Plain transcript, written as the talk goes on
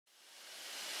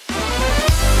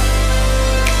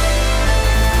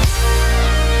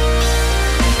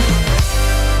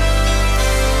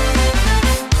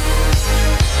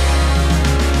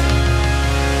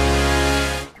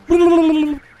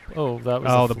that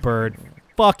was. Oh, the bird.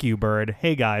 Fuck you, bird.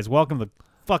 Hey guys, welcome to the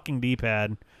fucking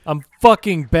D-pad. I'm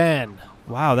fucking Ben.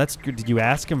 Wow, that's good. Did you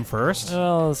ask him first?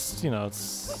 Well, it's, you know,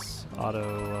 it's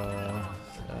auto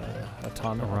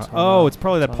autonomous. Oh, it's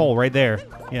probably that pole right there.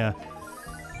 Yeah.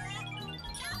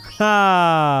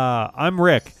 Ha! I'm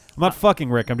Rick. I'm not fucking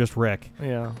Rick. I'm just Rick.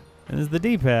 Yeah. And this is the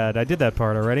D-pad. I did that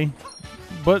part already.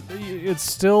 But it's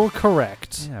still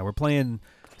correct. Yeah, we're playing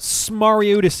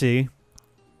Mario Odyssey.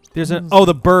 There's a. Oh,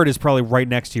 the bird is probably right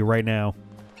next to you right now.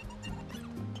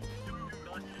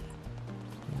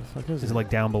 What the fuck is it like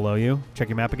down below you? Check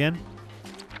your map again.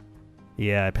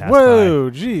 Yeah, I passed Whoa,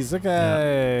 by. jeez, that guy.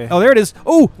 Yeah. Oh, there it is.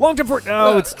 Oh, long jump forward.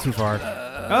 Oh, it's too far.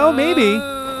 Oh, maybe.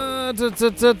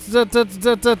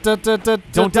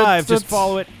 Don't dive. Just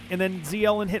follow it, and then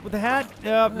ZL and hit with the hat.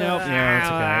 Oh, no.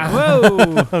 Yeah, that's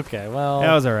okay. Whoa. Okay, well.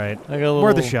 That was all right. I got a little,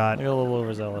 worth a shot. I got a little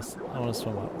overzealous. I want to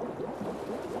swim up.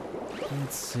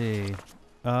 Let's see.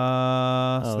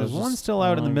 So there's one still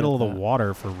out in the middle of the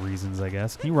water for reasons, I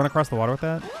guess. Can you run across the water with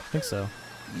that? I think so.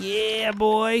 Yeah,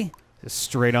 boy. Just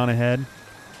straight on ahead.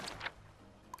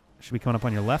 Should be coming up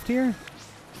on your left here?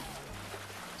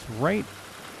 It's right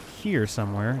here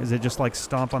somewhere. Is it just like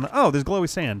stomp on the... Oh, there's glowy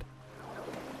sand.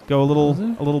 Go a little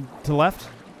to the left.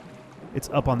 It's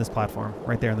up on this platform,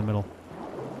 right there in the middle.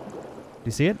 Do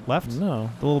you see it? Left? No.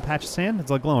 The little patch of sand?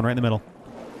 It's like glowing right in the middle.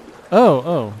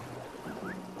 Oh.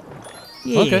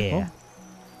 Yeah. Okay. Well.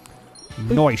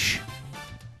 Noish.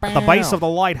 At the base of the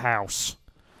lighthouse.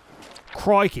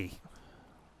 Crikey.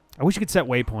 I wish you could set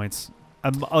waypoints.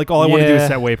 Like, all I want to do is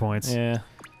set waypoints. Yeah,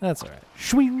 that's all right.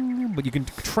 Shwing, but you can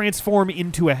transform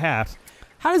into a hat.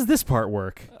 How does this part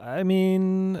work? I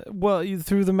mean, well,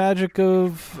 through the magic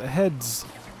of heads.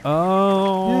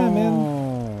 Oh. Yeah,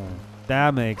 man.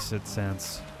 That makes it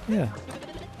sense. Yeah.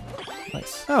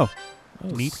 Nice. Oh.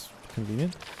 That was neat.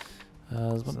 Convenient.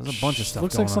 There's a bunch of stuff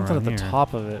looks going like something on at the here.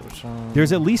 top of it. Which,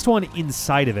 There's at least one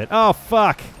inside of it. Oh,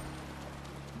 fuck.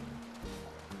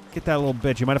 Get that little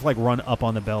bitch. You might have to, like, run up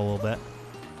on the bell a little bit.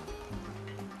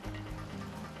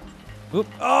 Oop.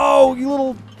 Oh, you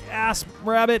little ass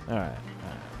rabbit. All right.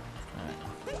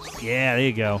 Yeah, there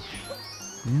you go.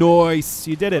 Nice.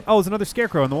 You did it. Oh, there's another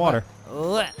scarecrow in the water.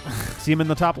 See him in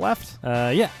the top left?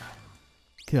 Yeah.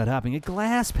 Good hopping a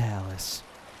glass palace.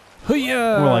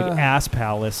 Hoo-yah! More like ass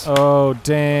palace. Oh,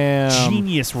 damn.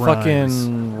 Genius rhymes.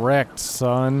 Fucking wrecked,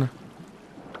 son.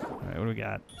 All right, what do we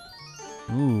got?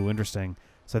 Ooh, interesting.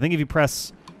 So I think if you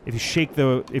shake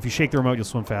the remote, you'll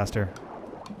swim faster.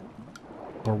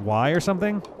 Or Y or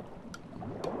something?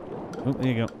 Oh,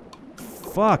 there you go.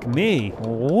 Fuck me.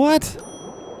 What?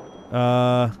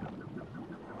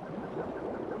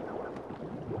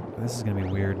 This is gonna be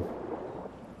weird.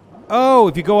 Oh,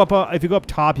 if you go up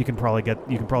top, you can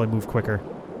probably move quicker,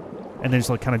 and then just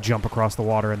like kind of jump across the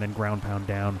water and then ground pound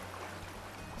down.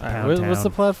 What's the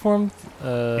platform?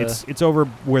 It's over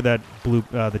where that blue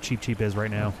the cheap is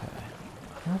right now. Okay.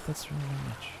 I don't know if that's really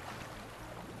much.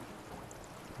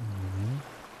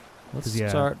 Let's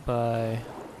start by.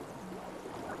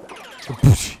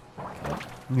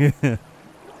 Yeah.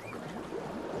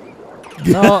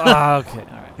 No. Okay.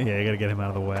 All right. Yeah, you gotta get him out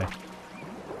of the way.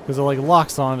 Because it like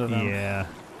locks onto them. Yeah.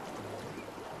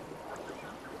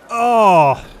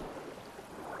 Oh.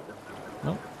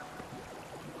 Nope.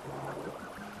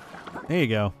 There you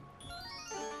go.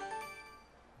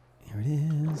 Here it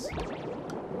is.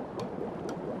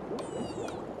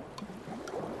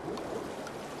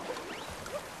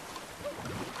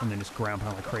 And then just ground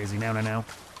pound like crazy. Now.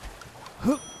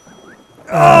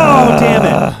 Oh, damn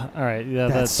it. All right. Yeah,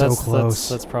 that's so close.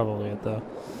 That's probably it, though.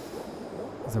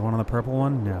 Is there one on the purple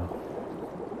one? No.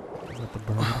 Is that the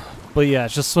bird? But yeah,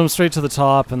 just swim straight to the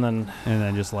top and then... And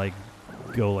then just, like,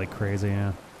 go like crazy,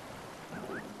 yeah.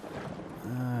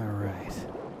 All right.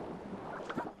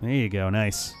 There you go.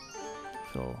 Nice.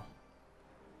 Cool.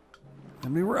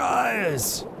 Let me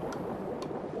rise.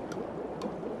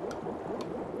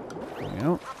 There we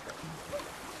go.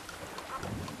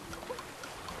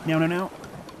 No.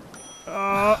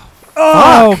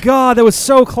 Oh, God, that was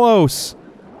so close.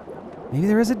 Maybe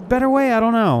there is a better way. I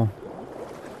don't know.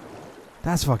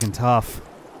 That's fucking tough.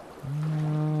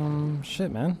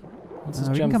 Shit, man. What's this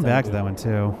We gem can come thing back do? to that one,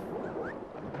 too.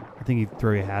 I think you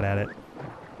throw your hat at it.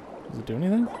 Does it do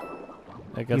anything?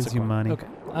 It Gives you money. Okay.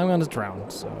 I'm gonna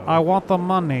drown, so... I want the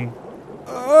money.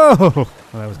 Oh! Well,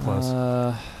 that was close.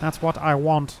 That's what I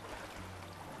want.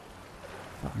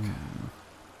 Fuck.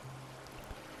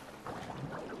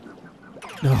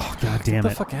 Oh, God damn Get the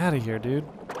it. fuck out of here, dude.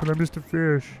 But I'm just a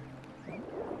fish.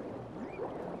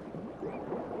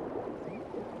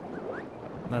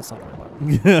 That's not my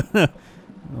button.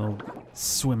 Little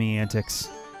swimmy antics.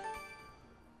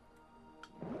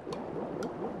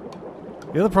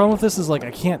 The other problem with this is like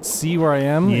I can't see where I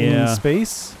am in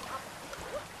space.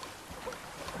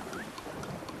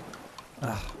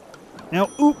 Now,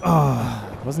 oop!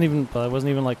 Oh. I wasn't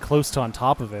even like close to on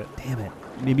top of it. Damn it!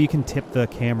 Maybe you can tip the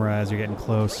camera as you're getting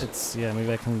close.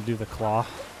 Maybe I can do the claw.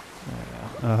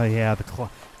 Oh yeah, the claw.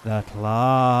 The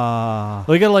claw.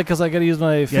 Well, you gotta because I gotta use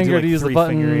my finger to use the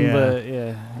button. But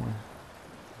yeah.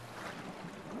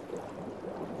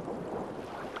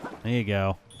 There you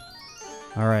go.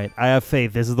 All right, I have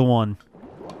faith. This is the one.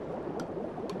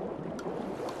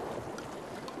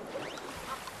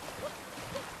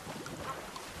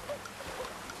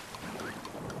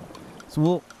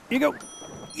 So here you go.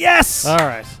 Yes! All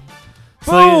right.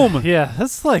 Boom! So, yeah,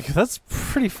 that's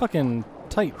pretty fucking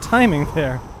tight timing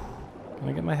there. Can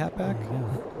I get my hat back?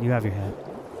 You have your hat.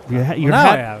 Your hat.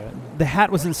 I have it. The hat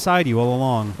was inside you all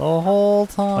along. The whole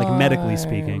time. Like medically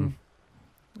speaking.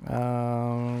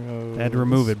 I had to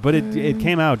remove it, but it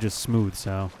came out just smooth.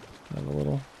 So. Have a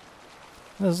little.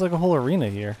 There's like a whole arena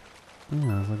here. Yeah,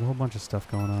 there's like a whole bunch of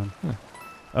stuff going on. Huh.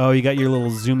 Oh, you got your little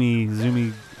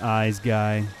zoomy eyes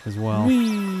guy as well. Wee.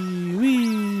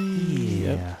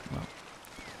 Yeah. Yep.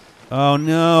 Oh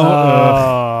no.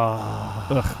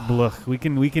 Ugh, blech.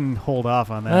 We can hold off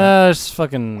on that. Just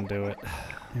fucking do it.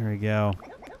 There we go.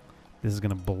 This is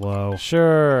gonna blow.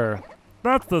 Sure.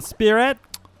 That's the spirit.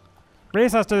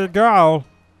 Race us to the goal.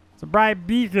 It's a bright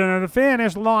beacon at the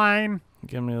finish line.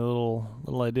 Give me a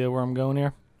little idea where I'm going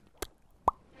here.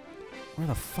 Where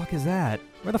the fuck is that?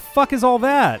 Where the fuck is all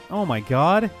that? Oh my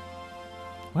god.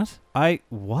 What?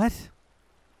 What?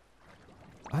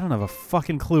 I don't have a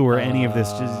fucking clue where any of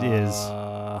this just is.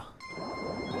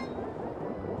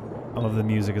 All of the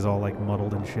music is all like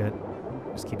muddled and shit.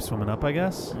 Just keep swimming up, I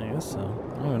guess. I guess so.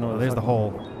 I don't even know. There's the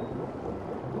hole.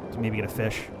 So maybe get a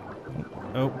fish.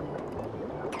 Oh.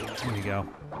 There you go.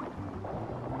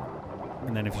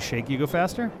 And then if you shake, you go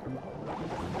faster?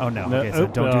 Oh, no. Okay, so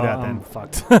don't do that then. I'm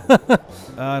fucked.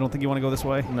 I don't think you want to go this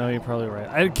way. No, you're probably right.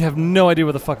 I have no idea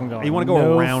where the fuck I'm going. You want to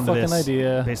go around this. No fucking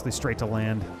idea. Basically straight to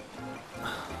land.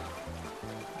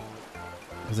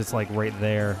 Because it's like right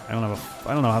there. I don't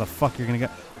know how the fuck you're going to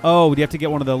get. Oh, do you have to get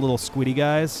one of the little squiddy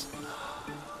guys?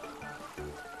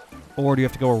 Or do you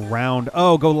have to go around?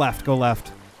 Oh, go left. Go left.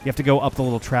 You have to go up the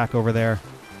little track over there.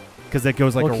 Because it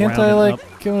goes like around. Can't I like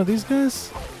get one of these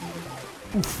guys?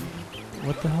 Oof.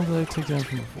 What the hell did I take down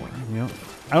from before? Yep.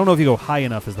 I don't know if you go high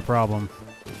enough is the problem.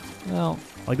 Well,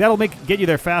 like that'll get you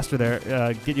there faster. There,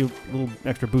 get you a little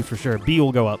extra boost for sure. B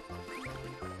will go up.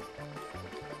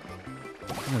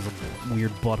 There's a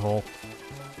weird butthole.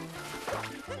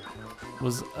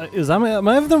 Am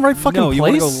I in the right fucking place? No, you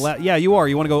want to go left. Yeah, you are.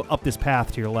 You want to go up this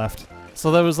path to your left.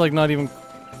 So that was like not even.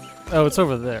 Oh, it's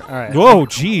over there. All right. Whoa,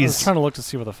 jeez. I was trying to look to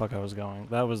see where the fuck I was going.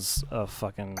 That was a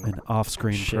fucking an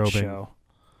off-screen shit probing. Show.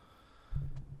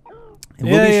 It will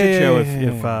be a shit show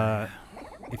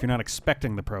if you're not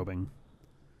expecting the probing.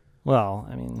 Well,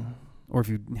 I mean, or if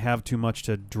you have too much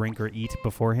to drink or eat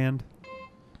beforehand.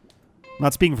 I'm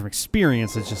not speaking from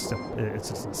experience. It's just an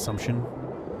assumption.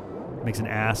 It makes an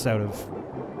ass out of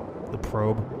the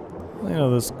probe. You know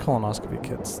those colonoscopy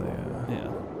kits. They yeah.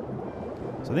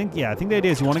 So I think the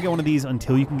idea is you want to get one of these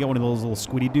until you can get one of those little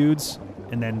squiddy dudes,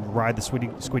 and then ride the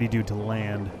squiddy dude to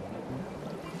land.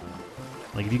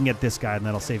 Like if you can get this guy, then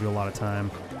that'll save you a lot of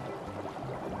time.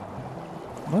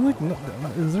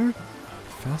 Is there a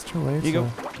faster way? Here you go.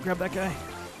 Grab that guy.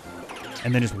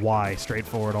 And then just Y, straight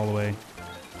forward all the way.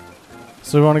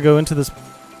 So we want to go into this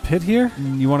pit here?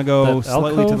 You want to go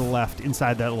slightly to alcove? the left,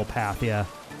 inside that little path, yeah.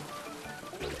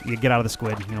 You get out of the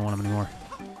squid. You don't want him anymore.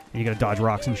 And you got to dodge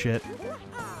rocks and shit.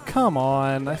 Come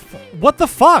on. What the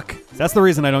fuck? That's the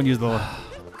reason I don't use the...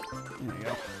 There you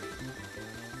go.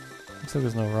 Looks like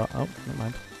there's no rock. Oh, never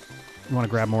mind. You want to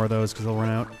grab more of those because they'll run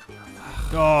out.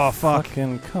 Oh, fuck.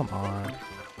 Fucking come on.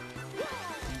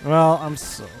 Well, I'm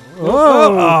so...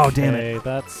 Oh, damn it.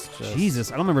 That's just...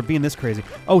 Jesus, I don't remember being this crazy.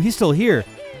 Oh, he's still here.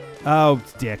 Oh,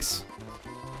 dicks.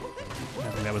 I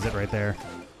think that was it right there.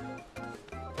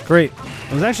 Great.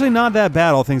 It was actually not that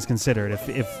bad, all things considered.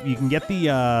 If you can get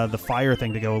the fire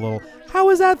thing to go a little... How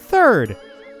is that third?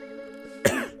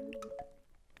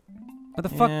 What the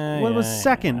fuck? What was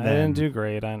second then? I didn't do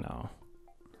great, I know.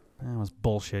 That was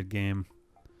bullshit game.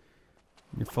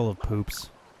 You're full of poops.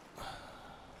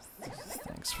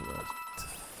 Thanks for that.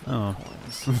 Oh.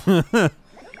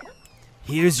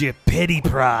 Here's your pity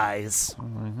prize.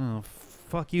 Oh,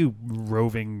 fuck you,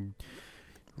 roving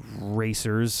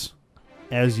racers,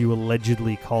 as you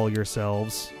allegedly call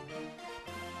yourselves.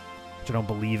 Which I don't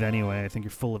believe anyway. I think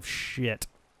you're full of shit.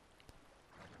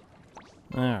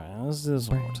 Alright, let's do this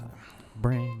one more time.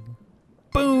 Bring.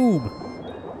 Boom!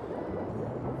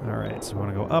 Alright. Alright, so we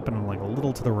want to go up and like a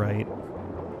little to the right.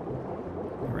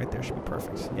 Right there should be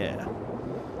perfect. Yeah.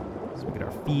 So we get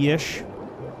our fish.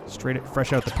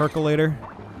 Fresh out the percolator.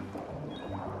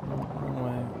 Oh,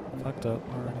 I fucked up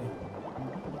already.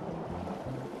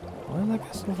 Why is that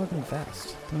guy so fucking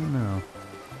fast? Don't know.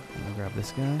 I'm gonna grab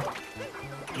this guy.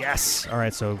 Yes!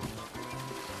 Alright, so...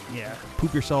 Yeah.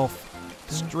 Poop yourself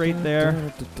straight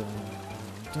there.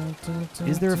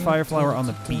 Is there a fire flower on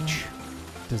the beach?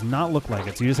 Does not look like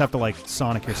it, so you just have to, like,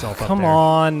 Sonic yourself up there. Come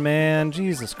on, man.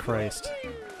 Jesus Christ.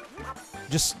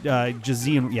 Just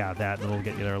Z and... Yeah, that. It'll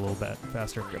get you there a little bit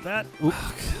faster. Grab that. Oop.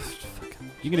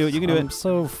 You can do it. You can do it. I'm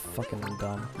so fucking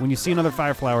dumb. When you see another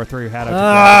fire flower, throw your hat out.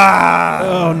 Ah!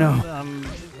 Oh, no.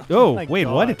 Oh, wait,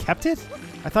 what? It kept it?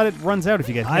 I thought it runs out if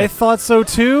you get hit. I thought so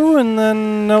too, and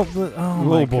then nope.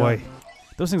 Oh boy, God.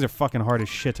 Those things are fucking hard as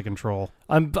shit to control.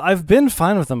 I've been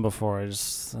fine with them before.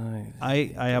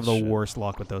 I have the worst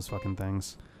luck with those fucking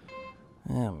things.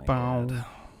 Oh my God.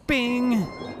 Bing.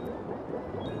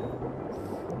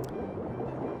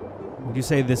 Would you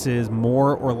say this is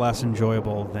more or less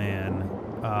enjoyable than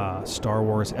Star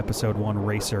Wars Episode 1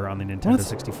 Racer on the Nintendo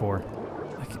 64?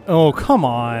 Oh, come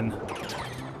on.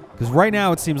 Because right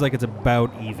now it seems like it's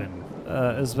about even.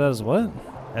 As bad as what?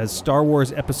 As Star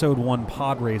Wars Episode 1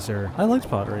 Pod Racer. I liked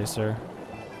Pod Racer.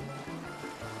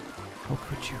 How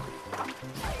could you?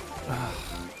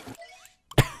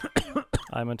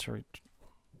 I meant to reach.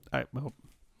 I hope.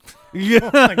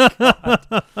 Oh my God.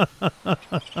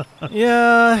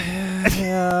 Yeah,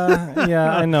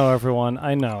 I know, everyone.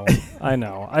 I know.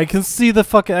 I can see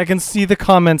the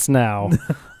comments now.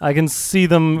 I can see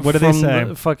them. What do they say?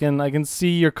 I can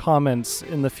see your comments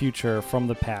in the future from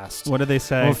the past. What do they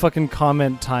say? I'm a fucking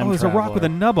comment time. Oh, there's traveler. a rock with a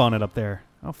nub on it up there.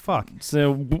 Oh, fuck.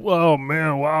 So, oh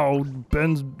man, wow,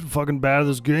 Ben's fucking bad at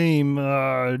this game.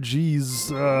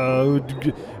 Jeez,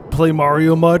 play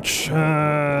Mario much?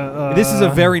 This is a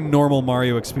very normal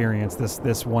Mario experience.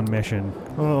 This one mission.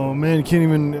 Oh man, can't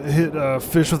even hit a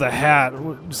fish with a hat.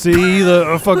 See,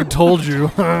 I fucking told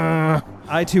you.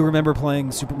 I too remember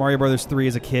playing Super Mario Bros. 3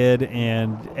 as a kid,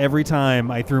 and every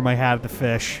time I threw my hat at the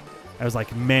fish, I was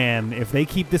like, man, if they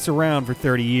keep this around for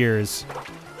 30 years,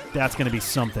 that's gonna be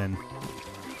something.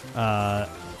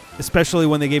 Especially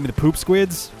when they gave me the poop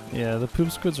squids. Yeah, the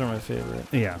poop squids are my favorite.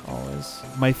 Yeah. Always.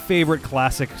 My favorite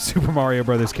classic Super Mario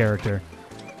Brothers character.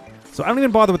 So I don't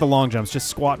even bother with the long jumps, just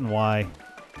squat and Y.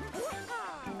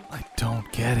 I don't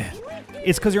get it.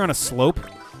 It's because you're on a slope.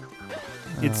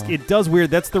 It does weird.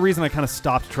 That's the reason I kind of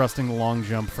stopped trusting the long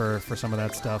jump for some of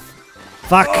that stuff.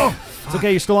 Fuck! Oh, it's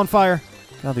okay, you're still on fire.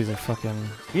 God, these are fucking...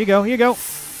 Here you go, here you go.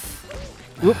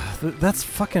 Whoop. That's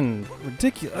fucking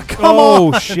ridiculous. Come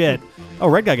on! Oh, shit. Oh,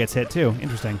 red guy gets hit, too.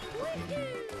 Interesting.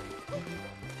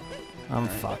 I'm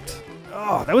fucked.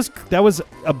 Oh, that was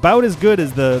about as good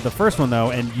as the first one,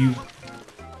 though, and you...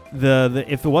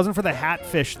 if it wasn't for the hat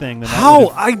fish thing... Then how?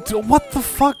 What the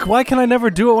fuck? Why can I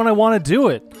never do it when I want to do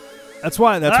it? That's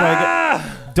why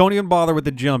don't even bother with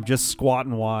the jump. Just squat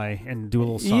and Y and do a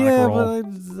little Sonic roll.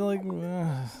 But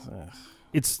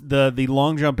It's the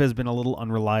long jump has been a little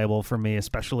unreliable for me,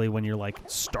 especially when you're like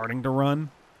starting to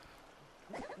run.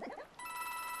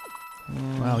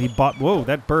 Wow, he bought. Whoa,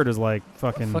 that bird is like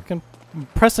fucking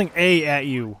pressing A at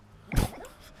you.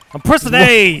 I'm pressing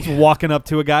A. Walking up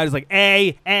to a guy who's like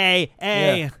A.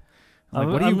 Yeah. I'm like,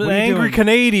 I'm what are you angry doing?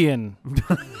 Canadian.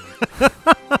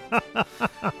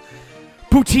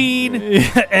 Poutine.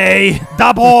 A.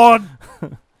 Dabord.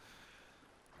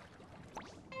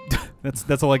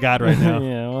 That's all I got right now.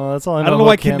 Yeah, well, that's all I know. I don't know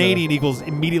why Canada. Canadian equals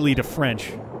immediately to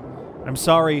French. I'm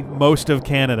sorry, most of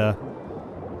Canada.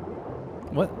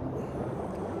 What?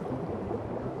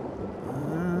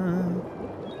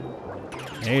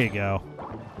 There you go.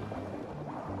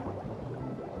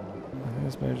 I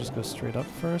guess maybe just go straight up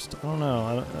first. I don't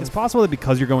know. It's possible that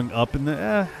because you're going up in the,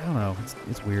 I don't know.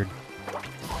 It's weird.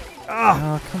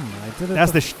 Ah! Oh, come on! I did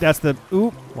it. That's the.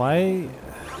 Oop. Why?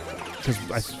 Because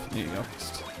there you go.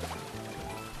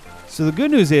 So the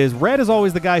good news is, Red is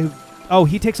always the guy who. Oh,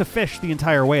 he takes a fish the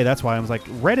entire way. That's why I was like,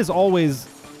 Red is always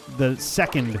the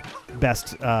second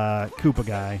best Koopa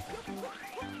guy.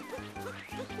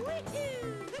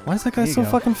 Why is that guy so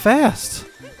fucking fast?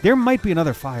 There might be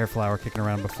another fire flower kicking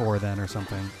around before then or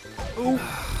something. Ooh.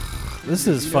 This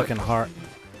is fucking hard.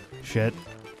 Shit.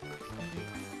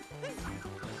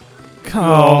 Come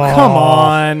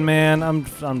on, man. I'm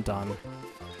done.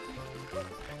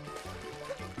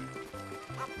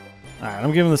 Alright,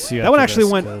 I'm giving this to you. That one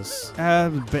actually went a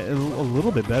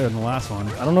little bit better than the last one.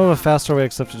 I don't know of a faster way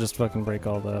except to just fucking break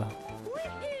all the...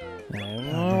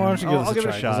 I don't you give us I'll give it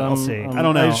a try, shot. 'cause I'll see. I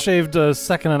don't know. I shaved a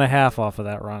second and a half off of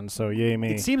that run, so yay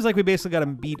me. It seems like we basically got to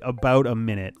beat about a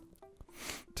minute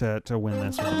to win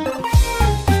this one.